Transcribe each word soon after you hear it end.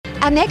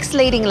Our next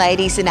leading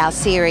ladies in our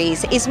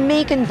series is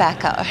Meaghan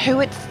Bakker,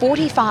 who at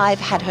 45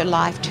 had her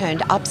life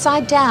turned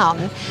upside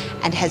down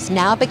and has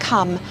now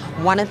become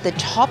one of the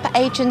top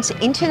agents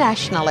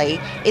internationally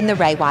in the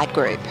Ray White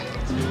Group.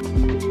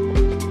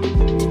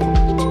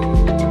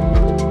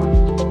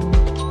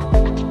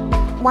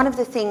 One of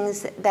the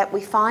things that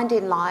we find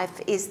in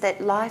life is that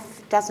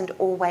life doesn't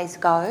always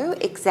go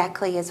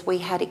exactly as we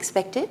had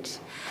expected,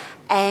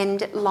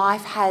 and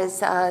life has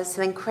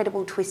some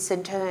incredible twists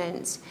and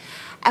turns.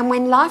 And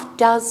when life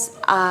does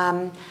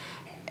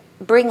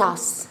bring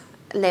us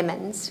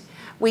lemons,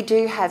 we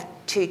do have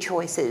two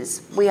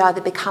choices. We either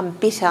become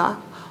bitter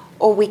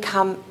or we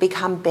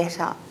become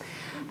better.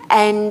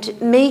 And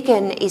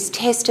Meaghan is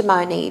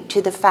testimony to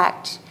the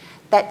fact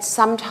that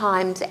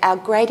sometimes our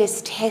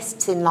greatest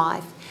tests in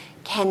life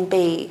can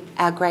be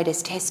our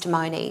greatest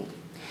testimony.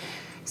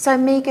 So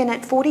Meaghan,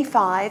 at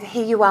 45,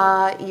 here you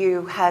are,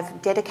 you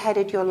have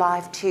dedicated your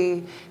life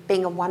to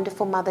being a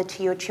wonderful mother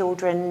to your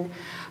children,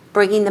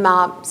 bringing them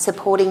up,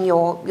 supporting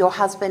your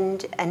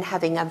husband and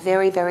having a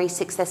very, very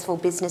successful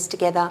business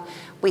together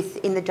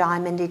in the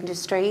diamond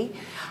industry.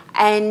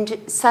 And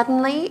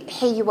suddenly,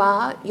 here you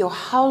are, your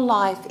whole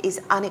life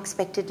is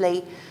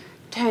unexpectedly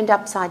turned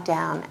upside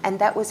down, and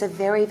that was a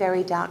very,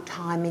 very dark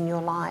time in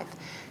your life.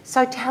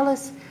 So tell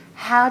us,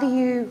 how do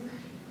you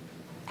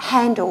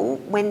handle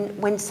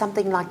when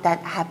something like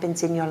that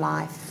happens in your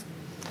life?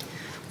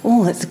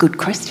 Oh, that's a good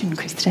question,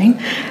 Christine.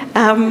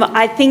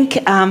 I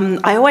think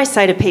I always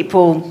say to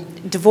people,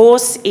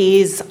 divorce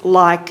is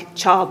like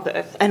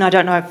childbirth. And I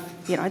don't know if,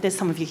 there's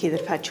some of you here that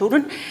have had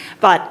children,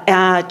 but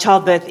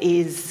childbirth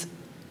is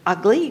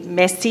ugly,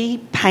 messy,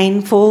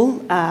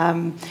 painful,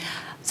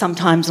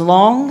 sometimes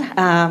long.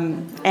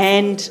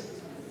 But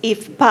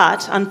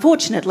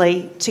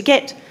unfortunately, to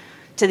get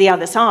to the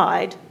other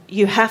side,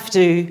 you have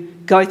to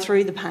go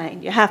through the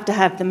pain. You have to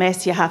have the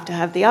mess, you have to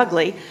have the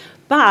ugly.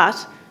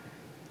 But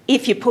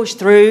if you push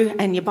through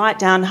and you bite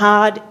down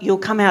hard, you'll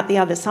come out the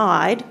other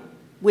side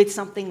with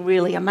something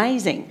really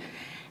amazing.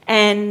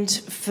 And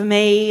for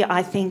me,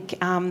 I think,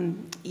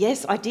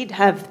 yes, I did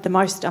have the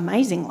most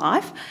amazing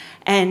life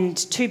and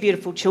two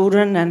beautiful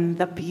children and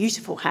the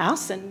beautiful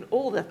house and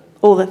all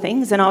the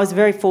things. And I was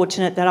very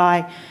fortunate that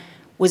I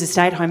was a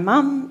stay-at-home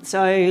mum,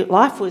 so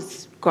life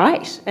was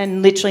great.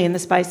 And literally in the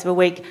space of a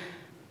week,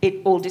 it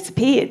all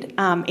disappeared.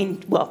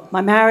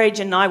 My marriage,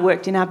 and I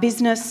worked in our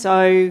business,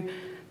 so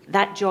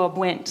that job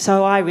went.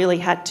 So I really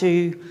had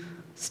to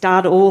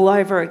start all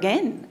over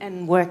again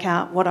and work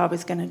out what I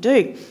was going to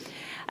do.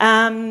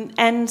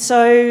 And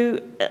so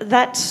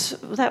that's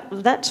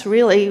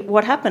really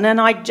what happened.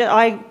 And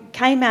I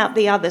came out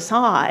the other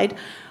side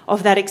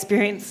of that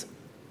experience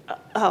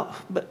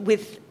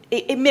with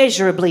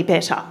immeasurably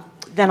better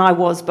than I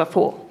was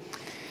before.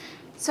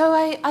 So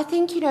I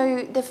think,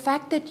 the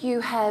fact that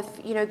you have,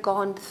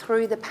 gone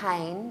through the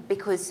pain,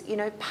 because,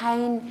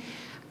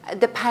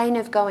 the pain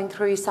of going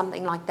through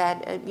something like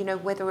that,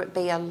 whether it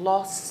be a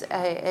loss,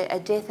 a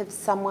death of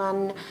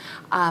someone,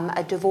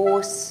 a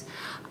divorce,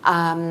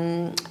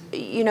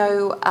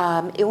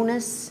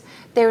 illness,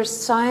 there are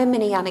so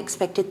many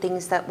unexpected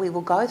things that we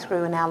will go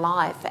through in our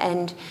life.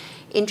 And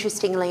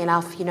interestingly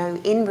enough,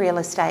 in real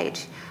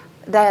estate,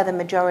 they are the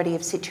majority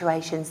of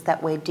situations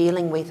that we're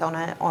dealing with on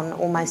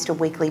almost a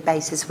weekly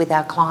basis with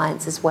our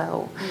clients as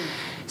well.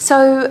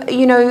 So,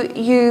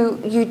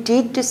 you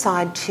did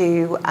decide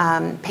to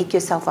pick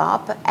yourself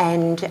up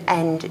and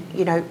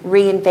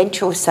reinvent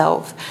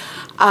yourself.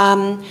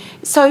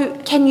 So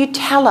can you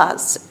tell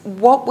us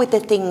what were the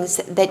things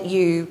that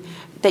you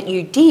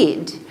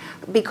did?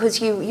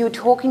 Because you were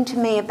talking to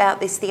me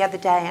about this the other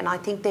day, and I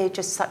think they're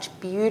just such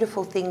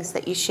beautiful things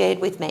that you shared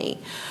with me.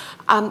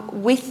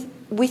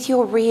 With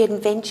your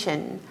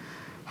reinvention,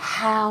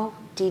 how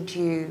did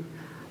you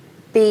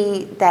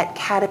be that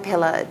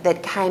caterpillar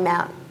that came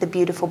out the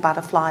beautiful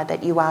butterfly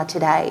that you are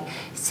today,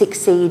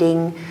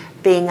 succeeding,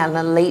 being an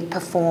elite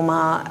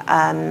performer,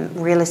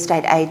 real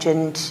estate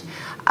agent,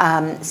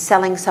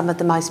 selling some of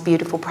the most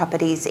beautiful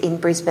properties in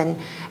Brisbane,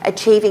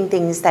 achieving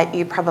things that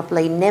you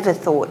probably never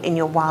thought in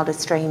your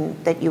wildest dream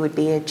that you would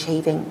be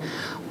achieving?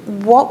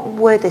 What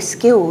were the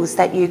skills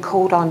that you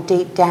called on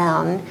deep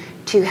down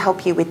to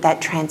help you with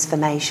that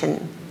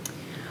transformation?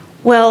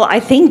 Well, I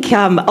think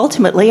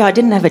ultimately I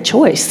didn't have a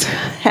choice.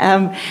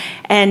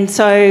 And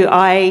so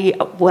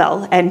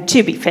and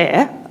to be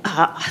fair,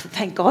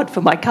 thank God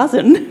for my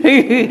cousin,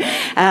 who,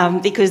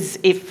 because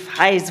if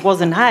Hayes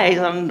wasn't Hayes,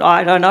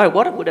 I don't know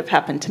what would have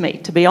happened to me,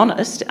 to be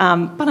honest,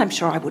 but I'm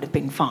sure I would have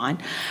been fine.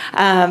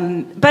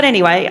 But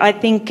anyway, I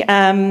think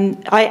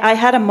I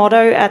had a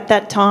motto at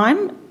that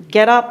time: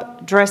 get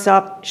up, dress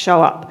up,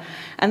 show up.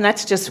 And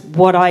that's just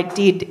what I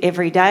did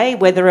every day,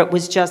 whether it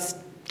was just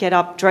get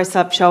up, dress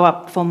up, show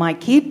up for my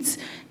kids,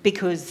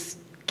 because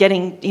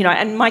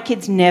and my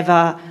kids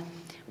never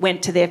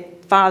went to their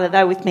father,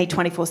 they were with me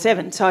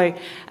 24/7. So,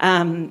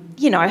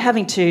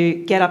 having to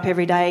get up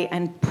every day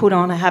and put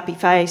on a happy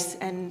face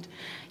and,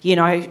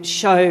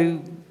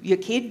 show your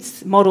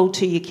kids, model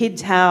to your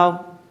kids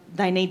how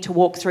they need to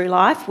walk through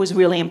life was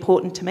really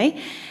important to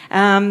me.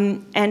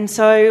 And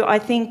so I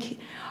think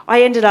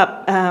I ended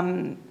up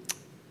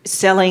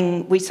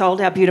we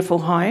sold our beautiful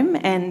home,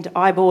 and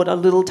I bought a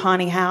little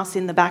tiny house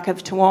in the back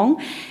of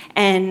Toowong,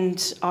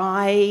 and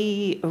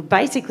I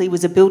basically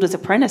was a builder's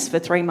apprentice for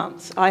 3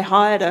 months. I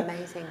hired a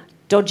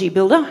dodgy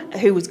builder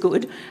who was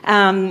good,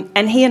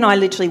 and he and I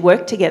literally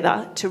worked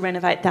together to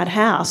renovate that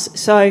house.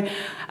 So,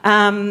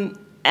 and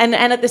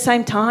at the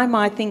same time,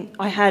 I think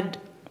I had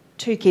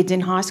 2 kids in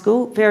high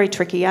school, very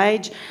tricky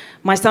age.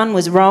 My son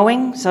was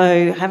rowing,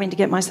 so having to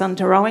get my son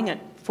to rowing at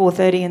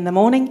 4:30 in the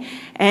morning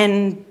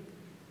and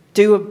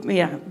do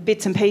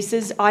bits and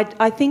pieces.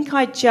 I think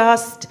I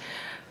just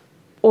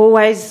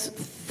always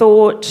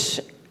thought,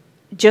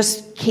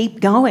 just keep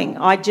going.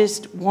 I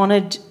just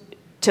wanted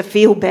to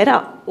feel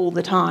better all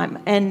the time.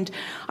 And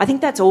I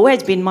think that's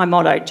always been my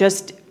motto,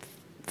 just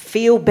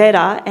feel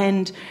better.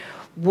 And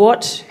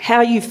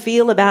how you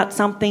feel about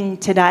something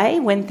today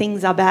when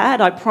things are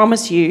bad, I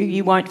promise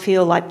you won't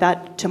feel like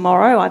that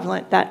tomorrow. I've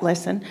learnt that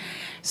lesson.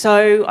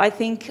 So I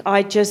think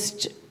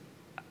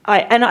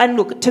and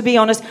look, to be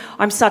honest,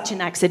 I'm such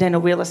an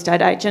accidental real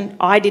estate agent.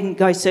 I didn't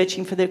go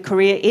searching for the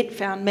career. It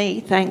found me,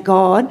 thank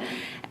God.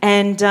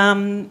 And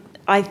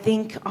I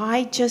think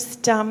I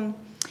just,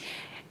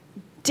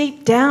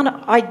 deep down,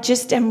 I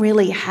just am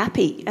really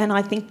happy. And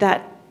I think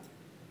that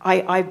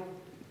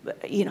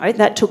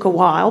that took a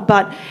while,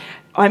 but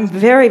I'm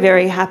very,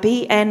 very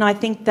happy. And I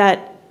think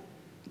that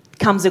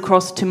comes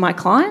across to my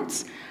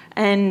clients.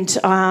 And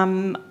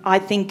I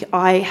think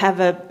I have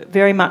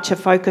very much a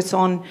focus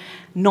on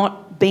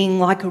not being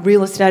like a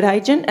real estate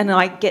agent, and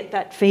I get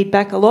that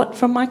feedback a lot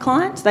from my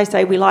clients. They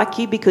say, we like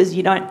you because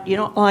you're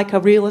not like a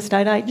real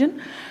estate agent.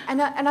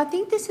 And I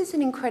think this is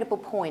an incredible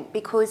point,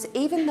 because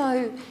even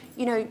though,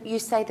 you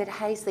say that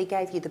Hazley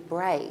gave you the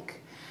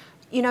break,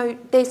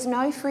 there's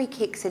no free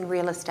kicks in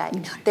real estate.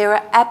 No. There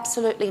are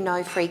absolutely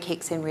no free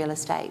kicks in real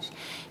estate.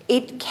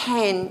 It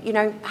can,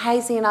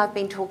 Hazley and I have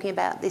been talking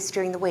about this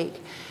during the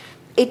week.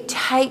 It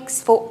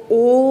takes, for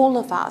all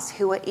of us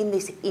who are in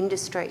this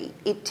industry,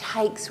 it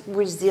takes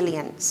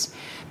resilience,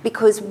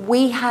 because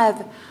we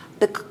have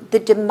the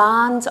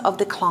demands of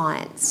the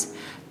clients.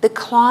 The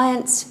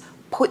clients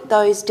put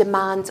those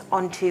demands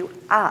onto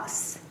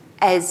us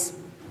as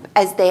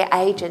their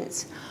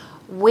agents.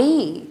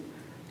 We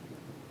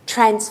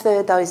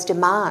transfer those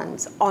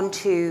demands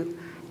onto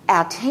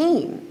our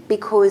team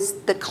because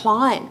the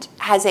client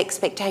has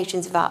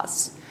expectations of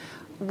us.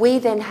 We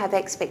then have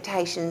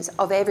expectations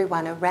of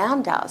everyone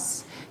around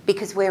us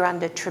because we're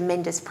under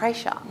tremendous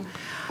pressure.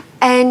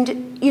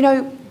 And,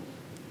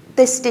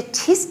 the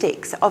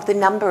statistics of the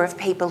number of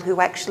people who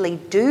actually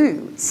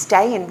do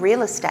stay in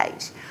real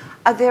estate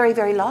are very,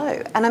 very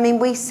low. And I mean,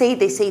 we see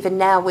this even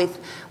now with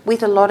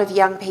a lot of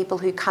young people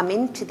who come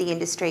into the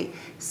industry.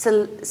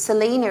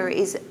 Selena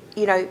is,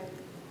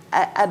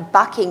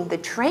 bucking the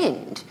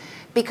trend,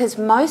 because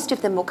most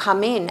of them will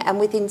come in and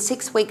within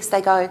 6 weeks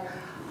they go,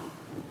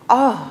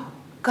 oh,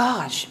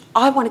 gosh,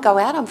 I want to go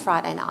out on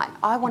Friday night.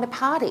 I want to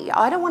party.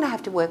 I don't want to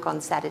have to work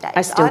on Saturdays.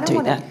 I still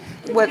do that.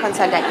 Work on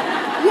Saturday.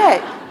 Yeah,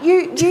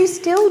 you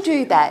still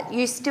do that.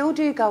 You still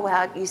do go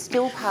out. You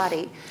still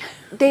party.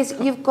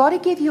 You've got to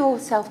give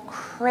yourself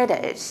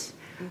credit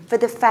for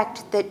the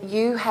fact that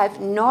you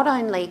have not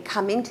only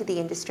come into the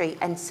industry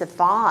and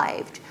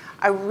survived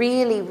a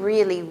really,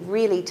 really,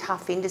 really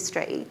tough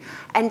industry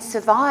and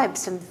survived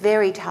some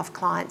very tough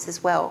clients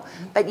as well,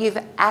 but you've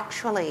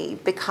actually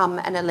become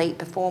an elite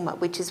performer,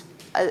 which is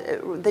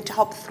the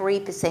top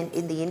 3%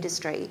 in the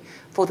industry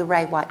for the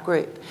Ray White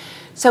Group.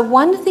 So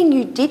one thing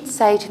you did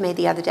say to me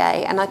the other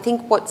day, and I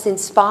think what's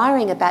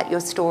inspiring about your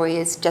story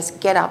is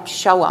just get up,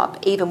 show up,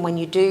 even when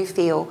you do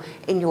feel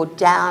in your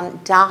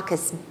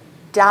darkest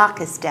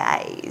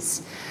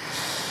days.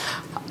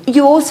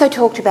 You also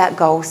talked about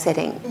goal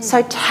setting.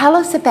 So tell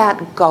us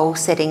about goal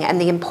setting and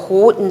the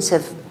importance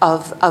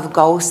of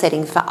goal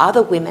setting for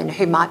other women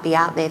who might be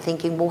out there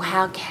thinking, well,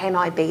 how can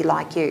I be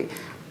like you?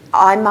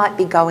 I might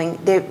be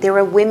there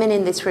are women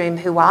in this room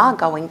who are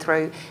going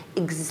through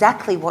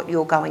exactly what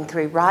you're going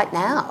through right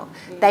now.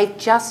 They've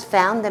just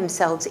found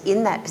themselves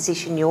in that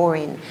position you're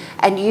in,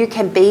 and you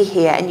can be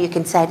here and you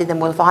can say to them,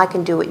 well, if I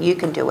can do it, you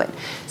can do it.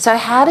 So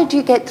how did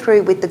you get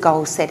through with the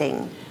goal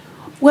setting?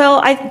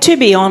 Well, to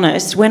be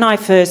honest, when I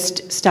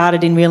first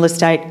started in real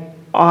estate,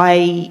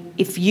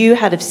 if you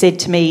had have said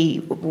to me,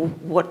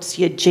 what's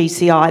your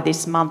GCI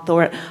this month,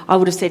 I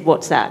would have said,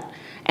 what's that?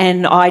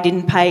 And I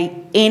didn't pay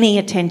any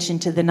attention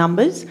to the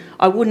numbers.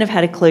 I wouldn't have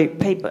had a clue.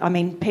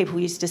 People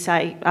used to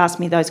ask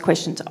me those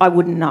questions. I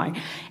wouldn't know.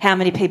 How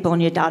many people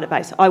on your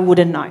database? I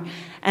wouldn't know.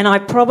 And I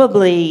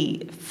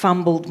probably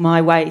fumbled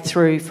my way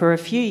through for a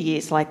few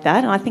years like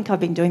that. And I think I've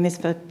been doing this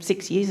for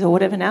 6 years or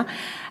whatever now.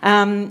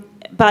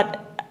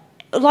 But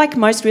like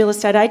most real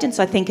estate agents,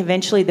 I think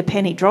eventually the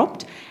penny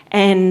dropped,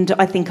 and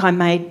I think I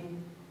made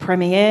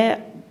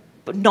Premier,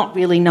 not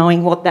really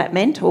knowing what that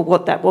meant or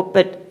what that was,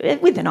 but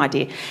with an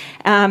idea.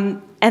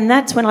 And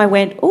that's when I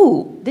went,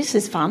 oh, this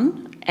is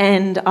fun.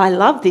 and I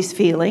love this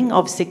feeling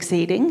of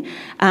succeeding.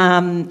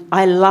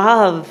 I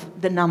love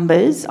the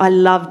numbers. I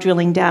love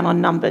drilling down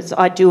on numbers.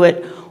 I do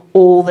it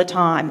all the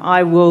time.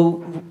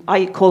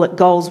 I call it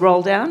goals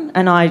roll down,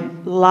 and I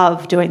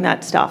love doing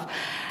that stuff.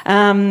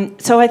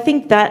 So I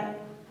think that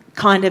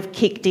kind of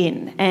kicked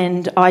in,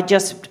 and I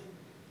just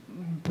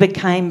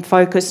became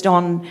focused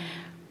on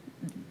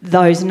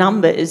those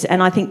numbers,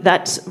 and I think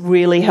that's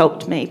really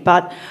helped me.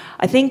 But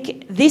I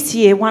think this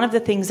year, one of the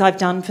things I've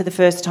done for the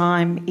first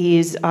time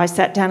is I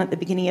sat down at the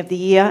beginning of the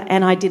year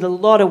and I did a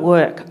lot of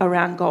work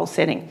around goal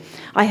setting.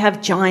 I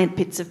have giant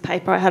bits of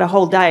paper. I had a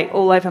whole day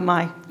all over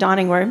my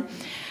dining room.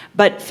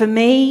 But for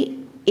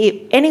me,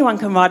 anyone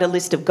can write a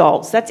list of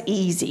goals. That's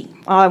easy.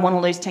 I want to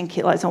lose 10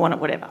 kilos, I want it,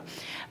 whatever.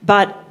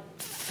 But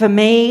for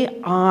me,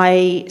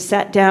 I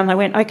sat down and I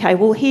went, okay,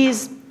 well,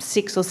 here's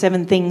 6 or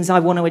 7 things I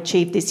want to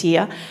achieve this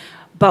year.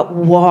 But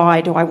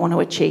why do I want to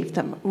achieve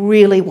them?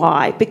 Really,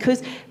 why?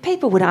 Because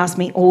people would ask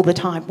me all the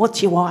time,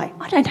 what's your why?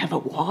 I don't have a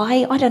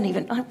why. I don't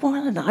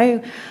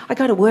know. I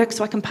go to work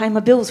so I can pay my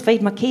bills,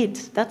 feed my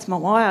kids. That's my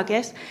why, I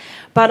guess.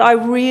 But I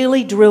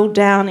really drilled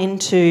down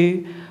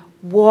into,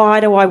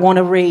 why do I want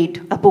to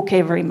read a book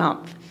every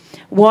month?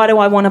 Why do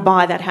I want to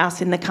buy that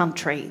house in the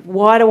country?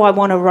 Why do I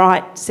want to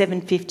write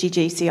 750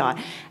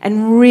 GCI?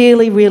 And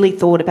really, really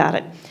thought about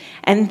it.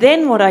 And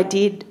then what I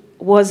did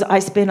was I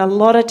spent a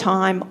lot of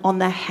time on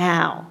the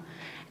how,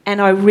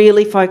 and I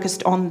really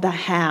focused on the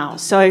how.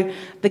 So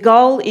the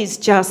goal is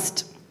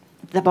just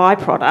the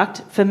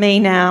byproduct. For me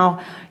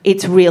now,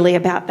 it's really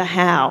about the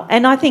how.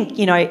 And I think,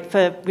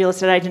 for real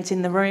estate agents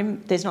in the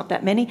room, there's not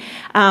that many.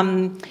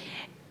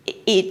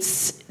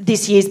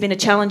 This year's been a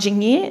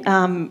challenging year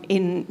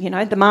in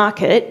the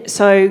market,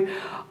 so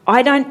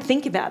I don't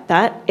think about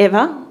that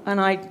ever, and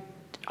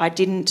I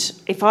didn't.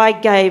 If I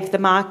gave the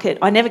market,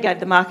 I never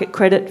gave the market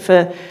credit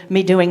for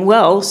me doing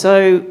well,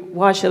 so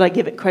why should I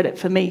give it credit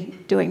for me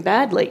doing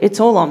badly? It's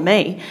all on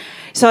me.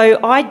 So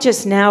I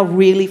just now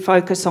really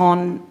focus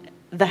on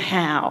the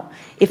how.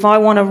 If I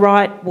want to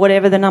write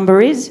whatever the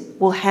number is,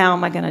 well, how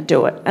am I going to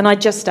do it? And I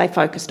just stay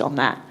focused on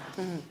that.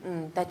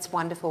 That's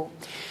wonderful.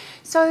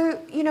 So,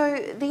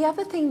 the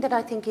other thing that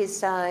I think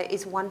is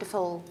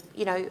wonderful,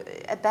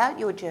 about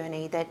your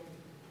journey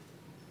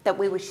that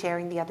we were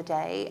sharing the other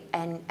day,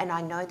 and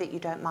I know that you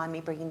don't mind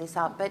me bringing this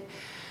up, but,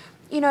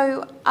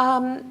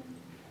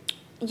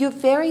 you're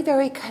very,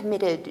 very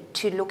committed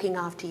to looking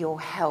after your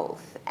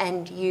health,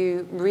 and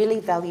you really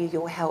value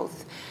your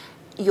health,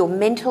 your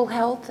mental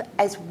health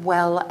as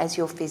well as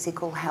your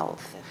physical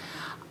health.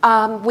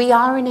 We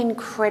are in an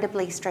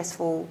incredibly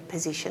stressful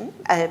profession,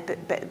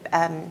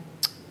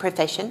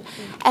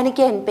 and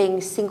again, being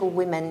single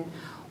women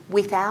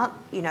without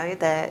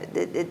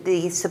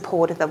the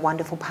support of a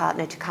wonderful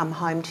partner to come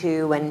home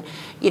to and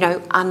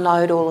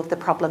unload all of the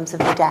problems of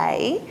the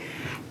day,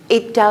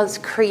 it does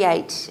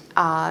create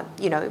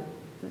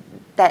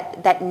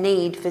that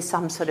need for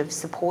some sort of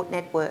support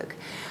network.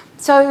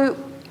 So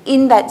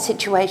in that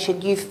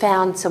situation, you've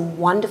found some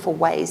wonderful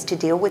ways to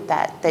deal with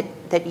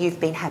that you've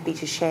been happy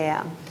to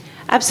share.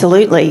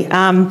 Absolutely.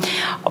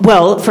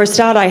 Well, for a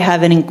start, I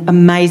have an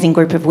amazing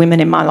group of women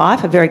in my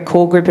life, a very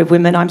core group of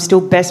women. I'm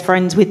still best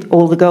friends with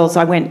all the girls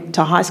I went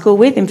to high school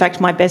with. In fact,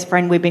 my best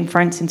friend, we've been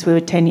friends since we were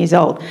 10 years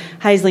old.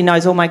 Hazley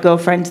knows all my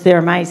girlfriends. They're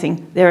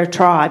amazing. They're a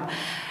tribe.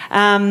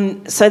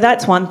 So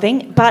that's one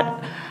thing.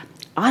 But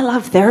I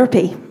love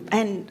therapy,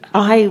 and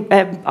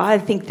I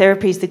think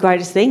therapy is the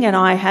greatest thing, and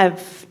I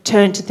have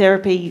turned to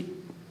therapy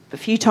a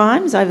few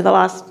times over the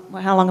last,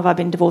 how long have I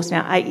been divorced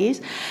now? 8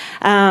 years.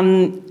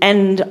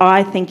 And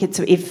I think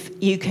if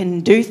you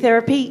can do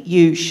therapy,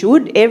 you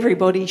should.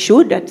 Everybody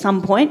should at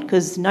some point,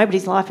 because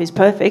nobody's life is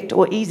perfect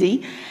or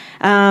easy.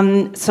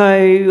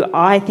 So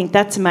I think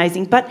that's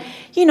amazing. But,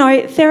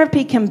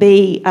 therapy can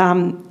be...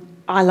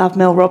 I love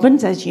Mel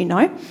Robbins, as you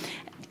know.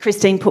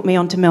 Christine put me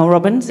onto Mel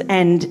Robbins,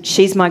 and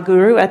she's my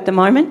guru at the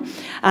moment.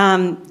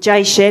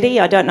 Jay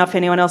Shetty, I don't know if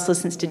anyone else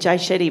listens to Jay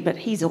Shetty, but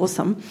he's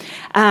awesome.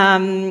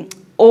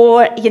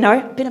 Or,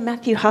 a bit of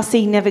Matthew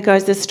Hussey, never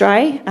goes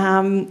astray.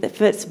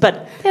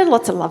 But there are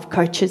lots of love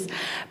coaches.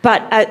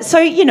 But so,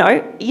 you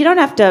don't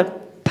have to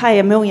pay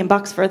 $1 million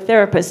for a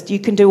therapist. You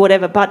can do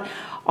whatever. But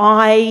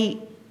I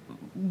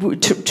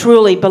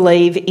truly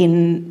believe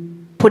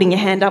in putting your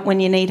hand up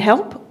when you need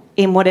help,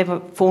 in whatever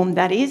form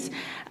that is.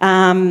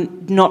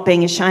 Not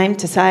being ashamed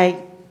to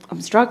say,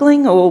 I'm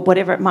struggling, or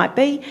whatever it might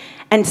be,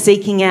 and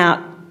seeking out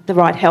the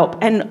right help.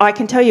 And I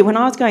can tell you, when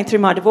I was going through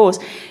my divorce,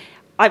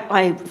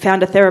 I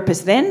found a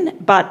therapist then,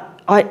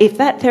 but if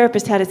that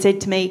therapist had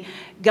said to me,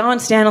 go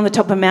and stand on the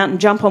top of a mountain,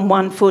 jump on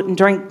one foot and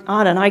drink,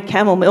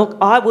 camel milk,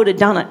 I would have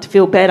done it to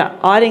feel better.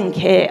 I didn't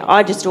care.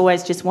 I just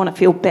always just want to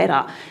feel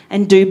better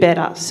and do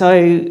better.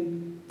 So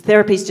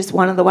therapy is just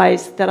one of the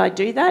ways that I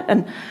do that.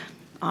 And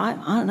I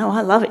don't know,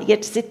 I love it. You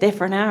get to sit there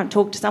for an hour and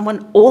talk to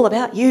someone all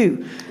about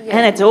you. Yeah.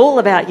 And it's all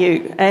about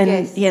you. And,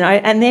 yes.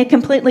 And they're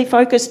completely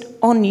focused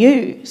on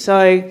you.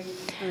 So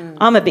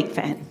I'm a big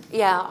fan.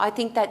 Yeah, I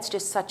think that's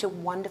just such a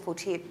wonderful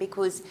tip,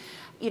 because,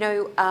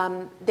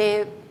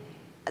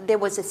 there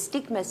was a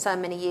stigma so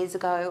many years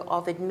ago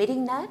of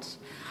admitting that.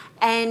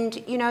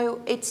 And, you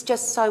know, it's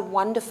just so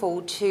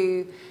wonderful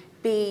to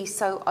be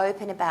so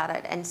open about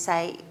it and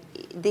say,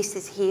 this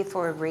is here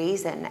for a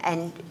reason,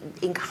 and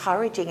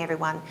encouraging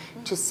everyone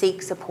to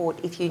seek support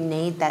if you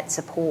need that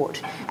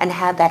support, and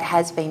how that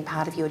has been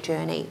part of your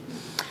journey.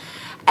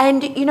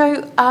 And, you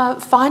know,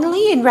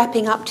 finally, in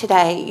wrapping up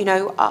today, you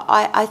know,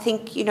 I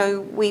think, you know,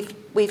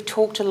 we've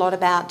talked a lot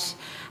about,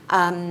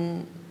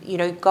 you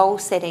know, goal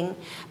setting,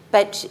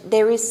 but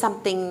there is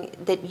something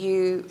that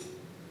you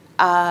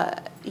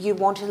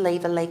want to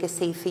leave a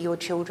legacy for your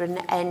children,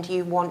 and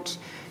you want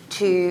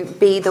to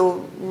be the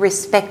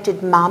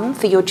respected mum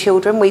for your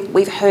children.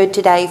 We've heard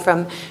today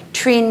from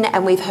Trin,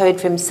 and we've heard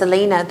from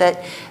Selena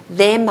that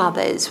their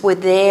mothers were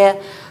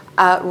their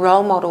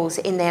role models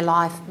in their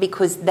life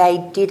because they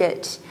did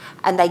it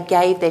and they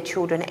gave their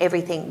children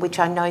everything, which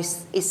I know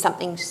is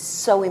something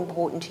so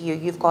important to you.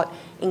 You've got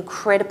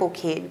incredible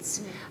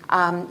kids.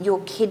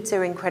 Your kids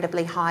are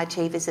incredibly high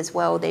achievers as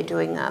well. They're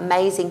doing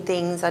amazing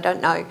things. I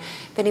don't know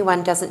if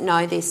anyone doesn't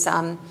know this.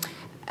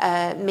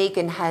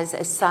 Meaghan has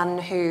a son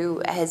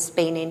who has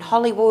been in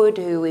Hollywood,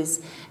 who is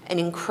an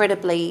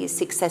incredibly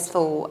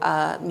successful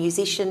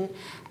musician,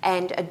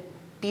 and a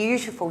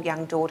beautiful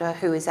young daughter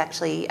who is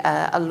actually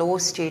a law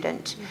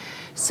student.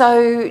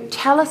 So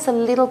tell us a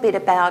little bit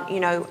about, you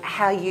know,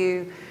 how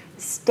you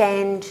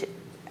stand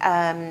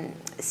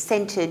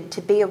centred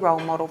to be a role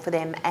model for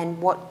them,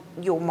 and what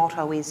your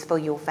motto is for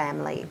your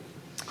family.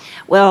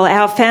 Well,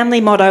 our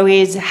family motto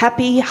is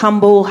happy,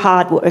 humble,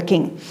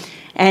 hardworking.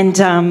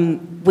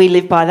 And we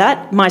live by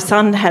that. My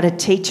son had a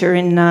teacher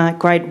in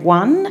grade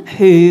 1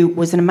 who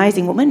was an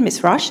amazing woman,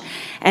 Miss Rush,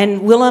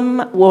 and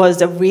Willem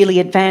was a really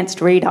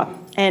advanced reader.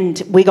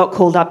 And we got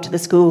called up to the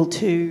school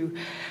to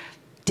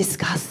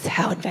discuss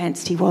how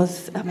advanced he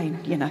was. I mean,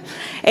 you know.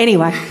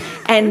 Anyway,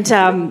 and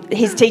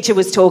his teacher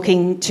was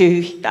talking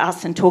to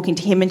us and talking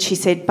to him, and she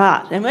said,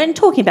 and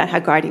talking about how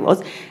great he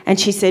was, and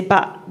she said,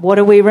 but what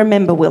do we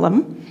remember,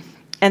 Willem?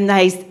 And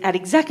they, at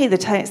exactly the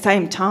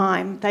same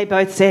time, they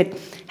both said,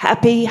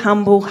 happy,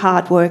 humble,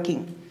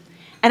 hardworking.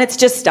 And it's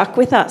just stuck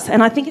with us.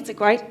 And I think it's a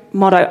great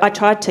motto. I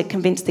tried to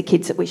convince the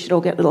kids that we should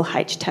all get little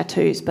H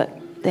tattoos, but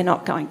they're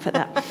not going for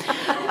that.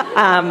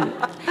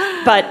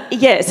 But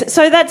yes,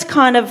 so that's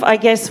kind of, I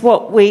guess,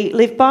 what we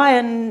live by.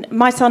 And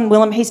my son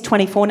Willem, he's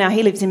 24 now.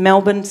 He lives in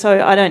Melbourne,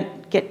 so I don't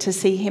get to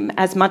see him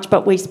as much,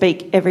 but we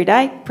speak every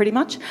day, pretty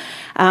much.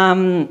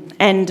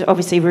 And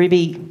obviously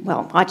Ruby,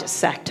 well, I just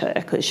sacked her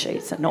because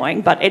she's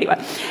annoying. But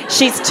anyway,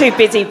 she's too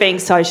busy being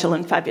social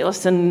and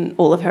fabulous and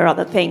all of her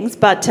other things.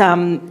 But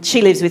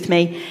she lives with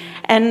me.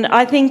 And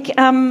I think,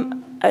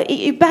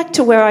 back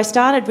to where I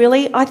started,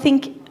 really, I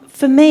think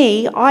for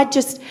me,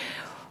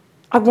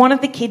 I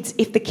wanted the kids,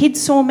 if the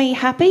kids saw me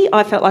happy,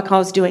 I felt like I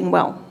was doing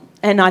well.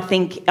 And I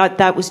think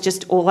that was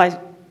just all I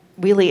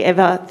really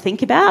ever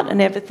think about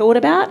and ever thought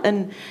about.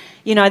 And,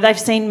 you know, they've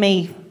seen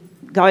me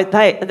go,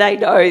 they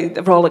know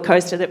the roller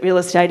coaster that real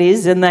estate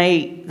is, and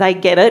they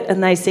get it,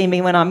 and they see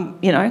me when I'm,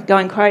 you know,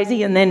 going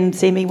crazy, and then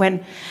see me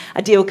when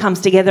a deal comes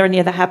together and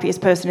you're the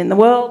happiest person in the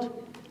world,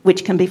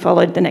 which can be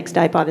followed the next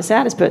day by the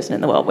saddest person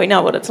in the world. We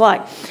know what it's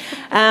like.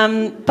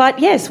 But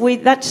yes,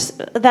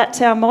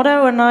 that's our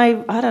motto, and I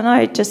don't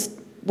know, just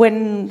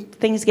when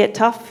things get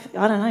tough,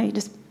 I don't know, you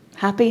just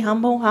happy,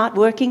 humble,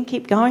 hardworking,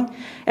 keep going.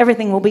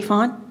 Everything will be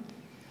fine.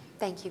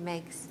 Thank you,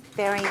 Megs.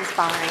 Very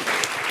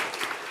inspiring.